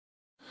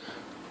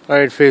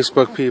Alright,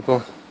 Facebook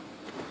people,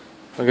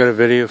 I got a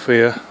video for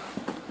you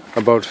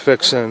about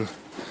fixing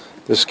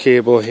this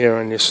cable here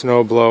on your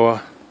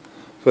snowblower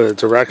for the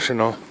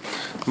directional.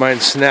 Mine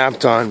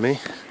snapped on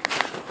me.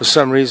 For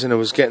some reason it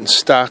was getting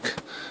stuck.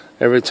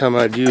 Every time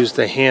I'd use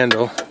the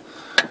handle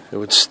it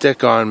would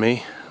stick on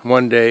me.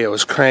 One day it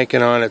was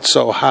cranking on it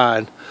so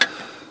hard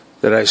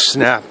that I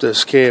snapped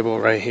this cable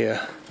right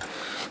here.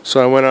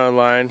 So I went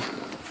online,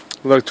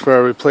 looked for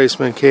a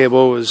replacement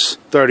cable. It was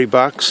 30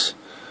 bucks.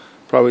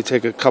 Probably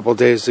take a couple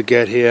days to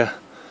get here,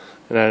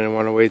 and I didn't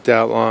want to wait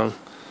that long.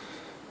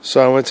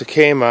 So I went to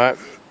Kmart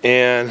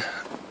and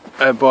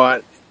I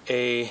bought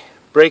a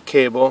brake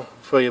cable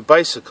for your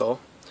bicycle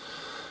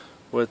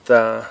with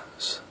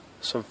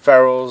some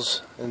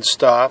ferrules and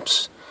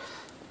stops.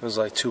 It was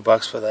like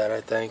 $2 for that,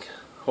 I think.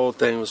 Whole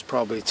thing was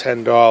probably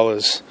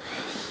 $10.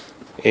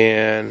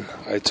 And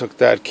I took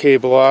that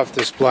cable off,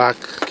 this black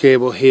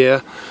cable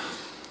here,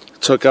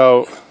 took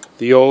out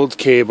the old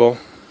cable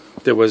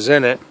that was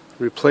in it,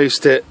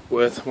 replaced it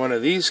with one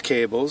of these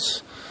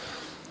cables,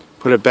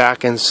 put it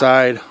back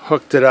inside,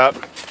 hooked it up,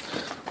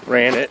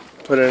 ran it,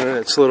 put it in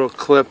its little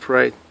clip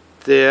right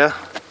there,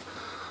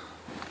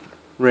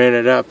 ran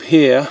it up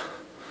here,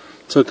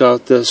 took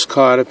out this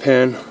cotter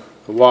pin,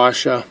 the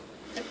washer,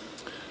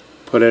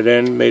 put it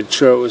in, made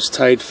sure it was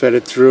tight, fed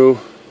it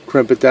through,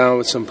 crimp it down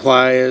with some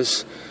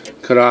pliers,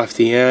 cut off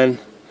the end,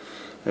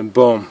 and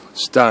boom,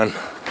 it's done.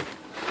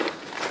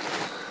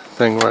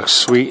 Thing works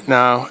sweet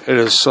now. It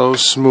is so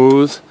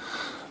smooth.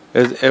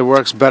 It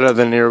works better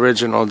than the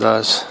original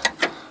does.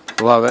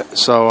 Love it.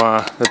 So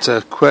it's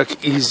a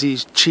quick, easy,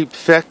 cheap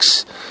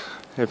fix.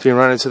 If you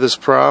run into this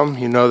problem,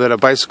 you know that a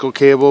bicycle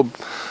cable,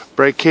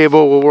 brake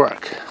cable will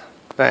work.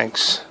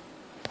 Thanks.